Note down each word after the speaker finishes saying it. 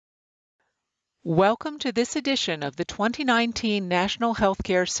Welcome to this edition of the 2019 National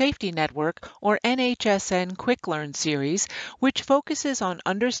Healthcare Safety Network, or NHSN Quick Learn series, which focuses on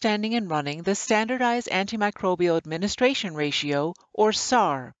understanding and running the Standardized Antimicrobial Administration Ratio, or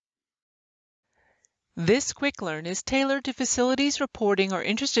SAAR. This Quick Learn is tailored to facilities reporting or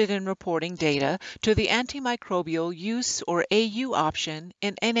interested in reporting data to the Antimicrobial Use, or AU option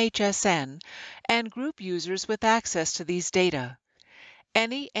in NHSN, and group users with access to these data.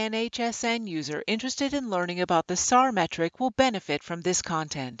 Any NHSN user interested in learning about the SAAR metric will benefit from this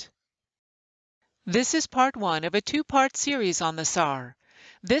content. This is part one of a two-part series on the SAAR.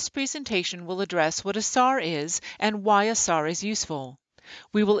 This presentation will address what a SAAR is and why a SAAR is useful.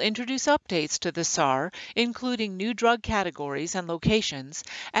 We will introduce updates to the SAAR, including new drug categories and locations,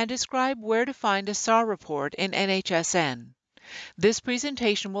 and describe where to find a SAAR report in NHSN. This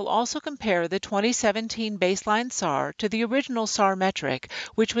presentation will also compare the 2017 baseline SAAR to the original SAAR metric,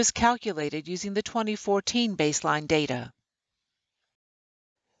 which was calculated using the 2014 baseline data.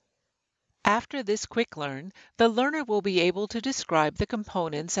 After this quick learn, the learner will be able to describe the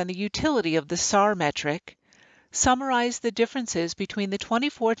components and the utility of the SAAR metric, summarize the differences between the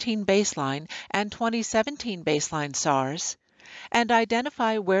 2014 baseline and 2017 baseline SAARs, and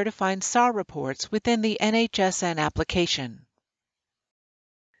identify where to find SAAR reports within the NHSN application.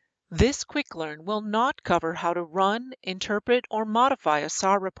 This quick learn will not cover how to run, interpret, or modify a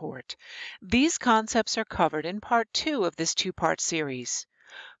SAAR report. These concepts are covered in Part 2 of this two-part series.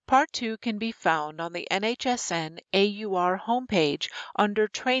 Part 2 can be found on the NHSN AUR homepage under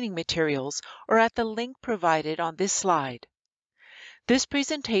Training Materials or at the link provided on this slide. This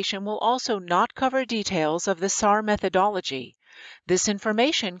presentation will also not cover details of the SAAR methodology. This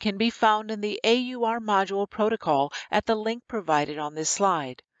information can be found in the AUR module protocol at the link provided on this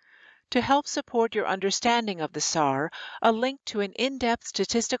slide. To help support your understanding of the SAAR, a link to an in-depth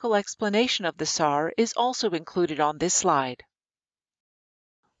statistical explanation of the SAAR is also included on this slide.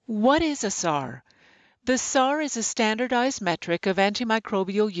 What is a SAAR? The SAAR is a standardized metric of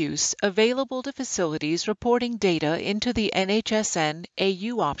antimicrobial use available to facilities reporting data into the NHSN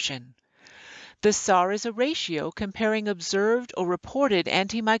AU option. The SAAR is a ratio comparing observed or reported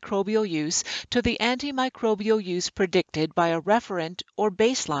antimicrobial use to the antimicrobial use predicted by a referent or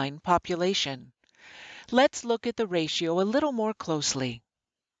baseline population. Let's look at the ratio a little more closely.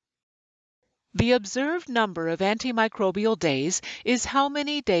 The observed number of antimicrobial days is how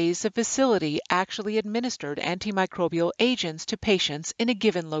many days the facility actually administered antimicrobial agents to patients in a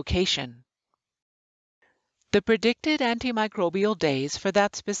given location. The predicted antimicrobial days for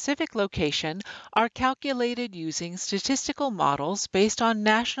that specific location are calculated using statistical models based on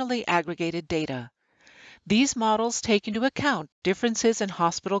nationally aggregated data. These models take into account differences in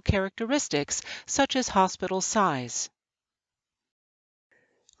hospital characteristics, such as hospital size.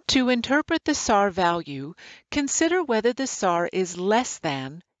 To interpret the SAAR value, consider whether the SAAR is less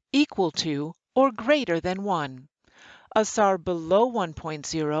than, equal to, or greater than 1. A SAAR below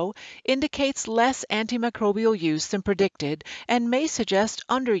 1.0 indicates less antimicrobial use than predicted and may suggest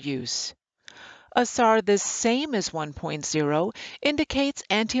underuse. A SAAR the same as 1.0 indicates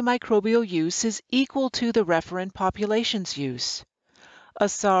antimicrobial use is equal to the referent population's use. A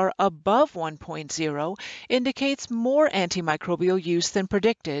SAAR above 1.0 indicates more antimicrobial use than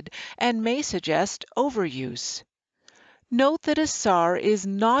predicted and may suggest overuse. Note that a SAAR is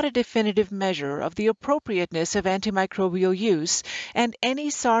not a definitive measure of the appropriateness of antimicrobial use, and any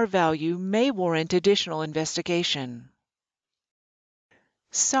SAAR value may warrant additional investigation.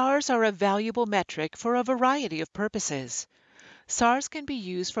 SAARs are a valuable metric for a variety of purposes. SAARs can be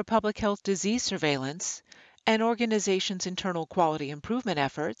used for public health disease surveillance, an organization's internal quality improvement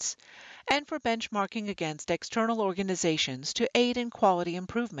efforts, and for benchmarking against external organizations to aid in quality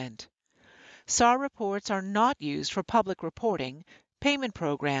improvement. SAAR reports are not used for public reporting, payment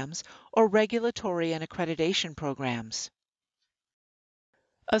programs, or regulatory and accreditation programs.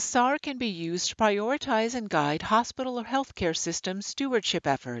 A SAAR can be used to prioritize and guide hospital or healthcare system stewardship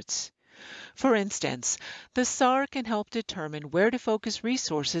efforts. For instance, the SAAR can help determine where to focus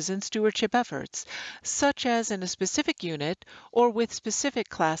resources in stewardship efforts, such as in a specific unit or with specific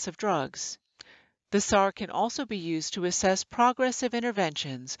class of drugs. The SAAR can also be used to assess progress of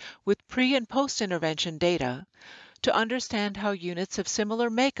interventions with pre- and post-intervention data, to understand how units of similar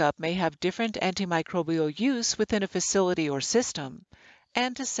makeup may have different antimicrobial use within a facility or system,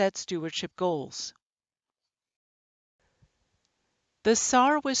 and to set stewardship goals. The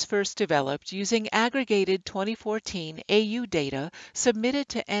SAAR was first developed using aggregated 2014 AU data submitted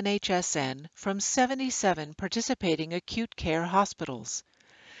to NHSN from 77 participating acute care hospitals.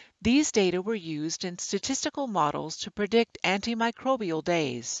 These data were used in statistical models to predict antimicrobial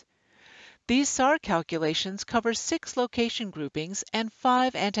days. These SAAR calculations cover 6 location groupings and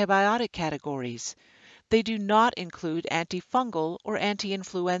 5 antibiotic categories. They do not include antifungal or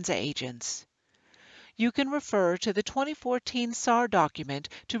anti-influenza agents. You can refer to the 2014 SAAR document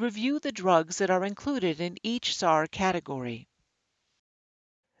to review the drugs that are included in each SAAR category.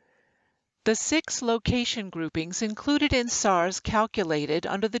 The 6 location groupings included in SAARs calculated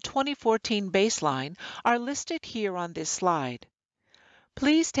under the 2014 baseline are listed here on this slide.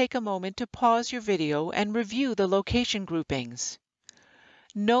 Please take a moment to pause your video and review the location groupings.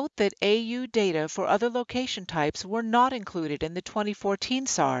 Note that AU data for other location types were not included in the 2014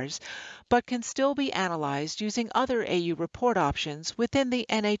 SAARs, but can still be analyzed using other AU report options within the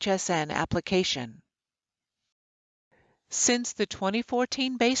NHSN application. Since the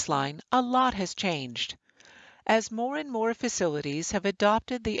 2014 baseline, a lot has changed. As more and more facilities have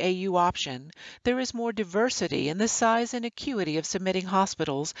adopted the AU option, there is more diversity in the size and acuity of submitting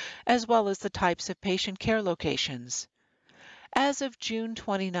hospitals, as well as the types of patient care locations. As of June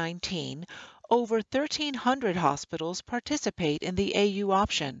 2019, over 1,300 hospitals participate in the AU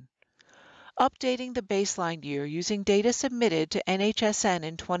option. Updating the baseline year using data submitted to NHSN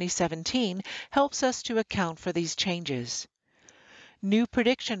in 2017 helps us to account for these changes. New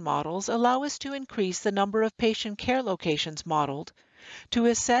prediction models allow us to increase the number of patient care locations modeled, to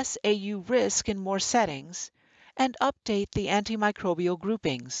assess AU risk in more settings, and update the antimicrobial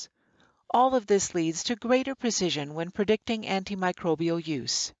groupings. All of this leads to greater precision when predicting antimicrobial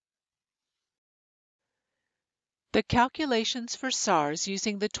use. The calculations for SAARs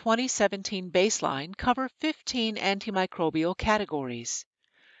using the 2017 baseline cover 15 antimicrobial categories.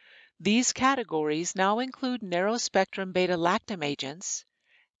 These categories now include narrow-spectrum beta-lactam agents,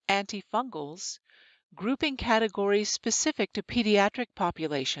 antifungals, grouping categories specific to pediatric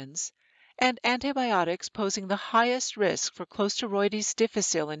populations, and antibiotics posing the highest risk for Clostridium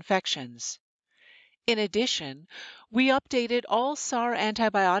difficile infections. In addition, we updated all SAAR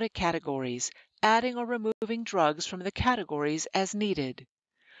antibiotic categories, adding or removing drugs from the categories as needed.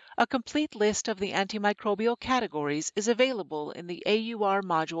 A complete list of the antimicrobial categories is available in the AUR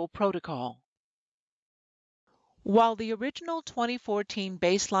module protocol. While the original 2014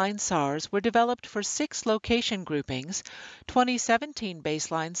 baseline SAARs were developed for 6 location groupings, 2017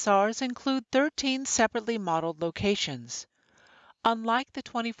 baseline SAARs include 13 separately modeled locations. Unlike the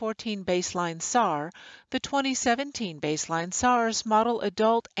 2014 baseline SAAR, the 2017 baseline SAARs model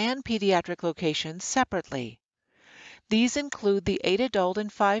adult and pediatric locations separately. These include the 8 adult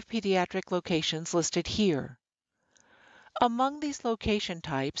and 5 pediatric locations listed here. Among these location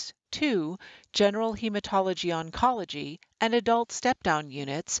types, 2 general hematology-oncology and adult step-down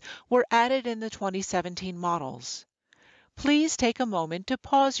units were added in the 2017 models. Please take a moment to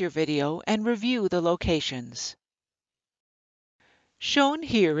pause your video and review the locations. Shown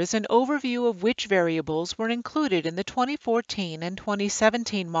here is an overview of which variables were included in the 2014 and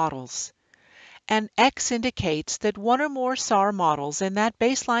 2017 models. An X indicates that one or more SAAR models in that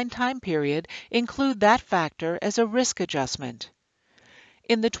baseline time period include that factor as a risk adjustment.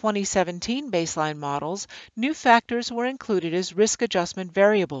 In the 2017 baseline models, new factors were included as risk adjustment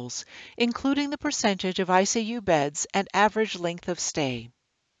variables, including the percentage of ICU beds and average length of stay.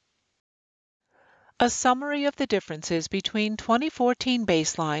 A summary of the differences between 2014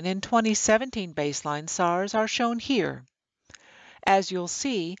 baseline and 2017 baseline SAARs are shown here. As you'll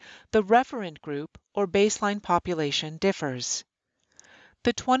see, the referent group or baseline population differs.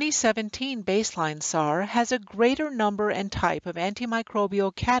 The 2017 baseline SAAR has a greater number and type of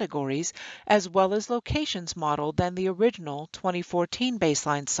antimicrobial categories as well as locations modeled than the original 2014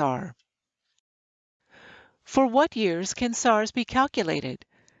 baseline SAAR. For what years can SAARs be calculated?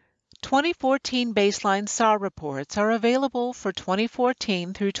 2014 baseline SAAR reports are available for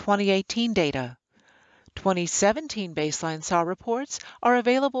 2014 through 2018 data. 2017 baseline SAAR reports are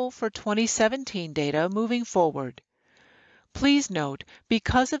available for 2017 data moving forward. Please note,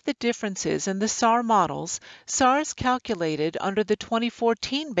 because of the differences in the SAAR models, SAARs calculated under the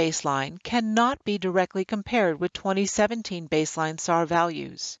 2014 baseline cannot be directly compared with 2017 baseline SAAR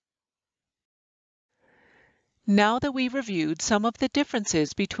values. Now that we've reviewed some of the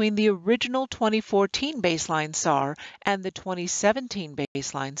differences between the original 2014 baseline SAAR and the 2017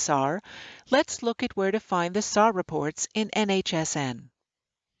 baseline SAAR, let's look at where to find the SAAR reports in NHSN.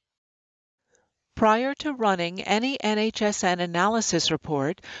 Prior to running any NHSN analysis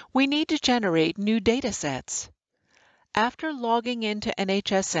report, we need to generate new data sets. After logging into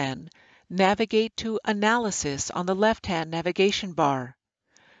NHSN, navigate to Analysis on the left-hand navigation bar.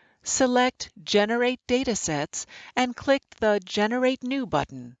 Select Generate Datasets and click the Generate New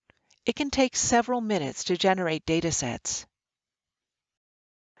button. It can take several minutes to generate datasets.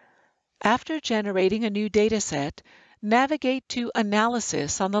 After generating a new dataset, navigate to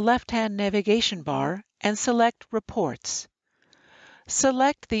Analysis on the left-hand navigation bar and select Reports.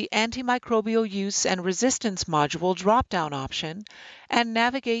 Select the Antimicrobial Use and Resistance Module drop-down option and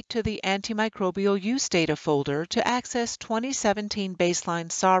navigate to the Antimicrobial Use Data folder to access 2017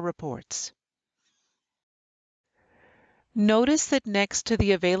 baseline SAAR reports. Notice that next to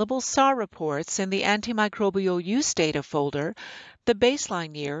the available SAAR reports in the Antimicrobial Use Data folder, the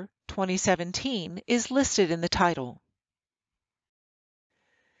baseline year, 2017, is listed in the title.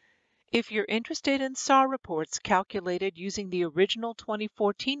 If you're interested in SAAR reports calculated using the original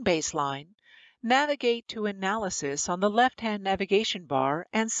 2014 baseline, navigate to Analysis on the left-hand navigation bar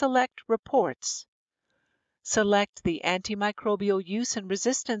and select Reports. Select the Antimicrobial Use and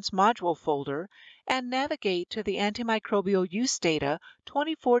Resistance Module folder and navigate to the Antimicrobial Use Data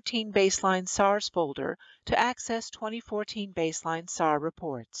 2014 Baseline SAARs folder to access 2014 baseline SAAR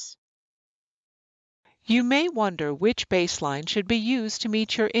reports. You may wonder which baseline should be used to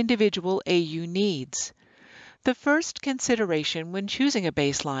meet your individual AU needs. The first consideration when choosing a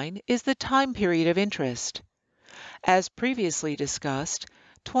baseline is the time period of interest. As previously discussed,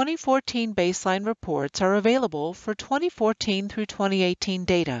 2014 baseline reports are available for 2014 through 2018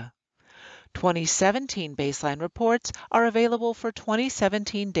 data. 2017 baseline reports are available for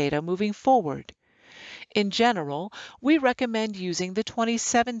 2017 data moving forward. In general, we recommend using the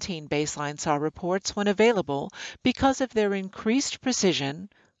 2017 baseline SAAR reports when available because of their increased precision,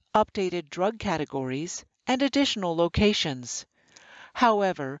 updated drug categories, and additional locations.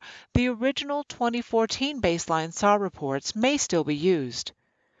 However, the original 2014 baseline SAAR reports may still be used.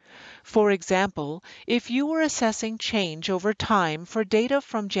 For example, if you were assessing change over time for data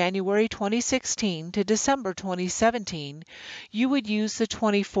from January 2016 to December 2017, you would use the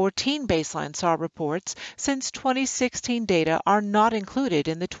 2014 baseline SAAR reports since 2016 data are not included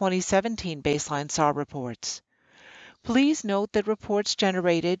in the 2017 baseline SAAR reports. Please note that reports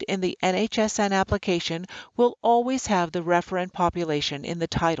generated in the NHSN application will always have the referent population in the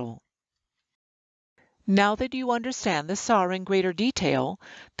title. Now that you understand the SAAR in greater detail,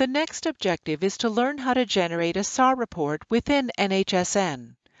 the next objective is to learn how to generate a SAAR report within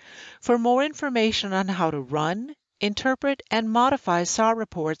NHSN. For more information on how to run, interpret, and modify SAAR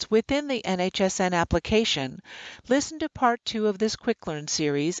reports within the NHSN application, listen to Part 2 of this Quick Learn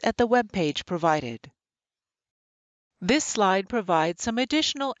series at the web page provided. This slide provides some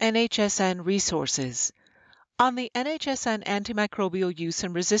additional NHSN resources. On the NHSN Antimicrobial Use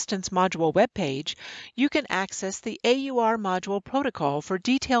and Resistance Module webpage, you can access the AUR module protocol for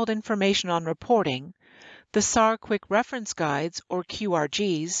detailed information on reporting, the SAAR Quick Reference Guides, or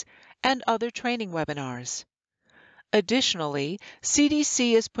QRGs, and other training webinars. Additionally,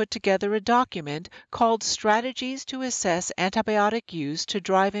 CDC has put together a document called Strategies to Assess Antibiotic Use to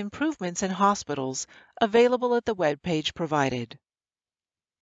Drive Improvements in Hospitals, available at the webpage provided.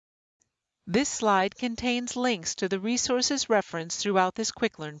 This slide contains links to the resources referenced throughout this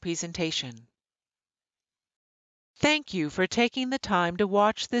Quick Learn presentation. Thank you for taking the time to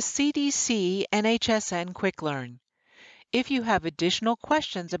watch the CDC NHSN Quick Learn. If you have additional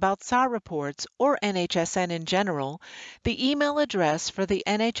questions about SAAR reports or NHSN in general, the email address for the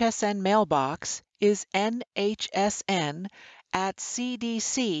NHSN mailbox is nhsn@cdc.gov.